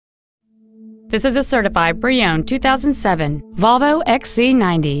This is a certified pre-owned 2007 Volvo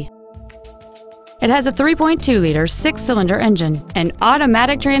XC90. It has a 3.2-liter six-cylinder engine, an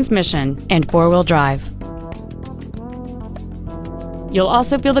automatic transmission, and four-wheel drive. You'll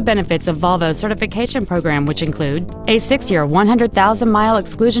also feel the benefits of Volvo's certification program, which include a 6-year, 100,000-mile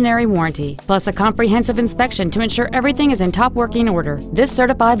exclusionary warranty, plus a comprehensive inspection to ensure everything is in top working order. This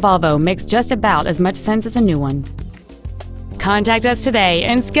certified Volvo makes just about as much sense as a new one. Contact us today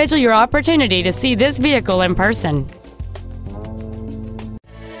and schedule your opportunity to see this vehicle in person.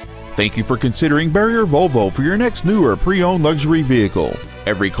 Thank you for considering Barrier Volvo for your next new or pre-owned luxury vehicle.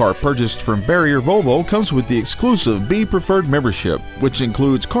 Every car purchased from Barrier Volvo comes with the exclusive Be Preferred membership, which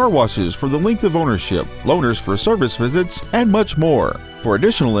includes car washes for the length of ownership, loaners for service visits, and much more. For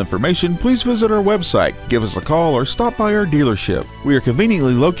additional information, please visit our website, give us a call, or stop by our dealership. We are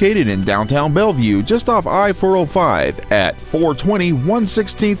conveniently located in downtown Bellevue, just off I-405 at 420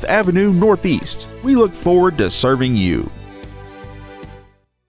 116th Avenue Northeast. We look forward to serving you.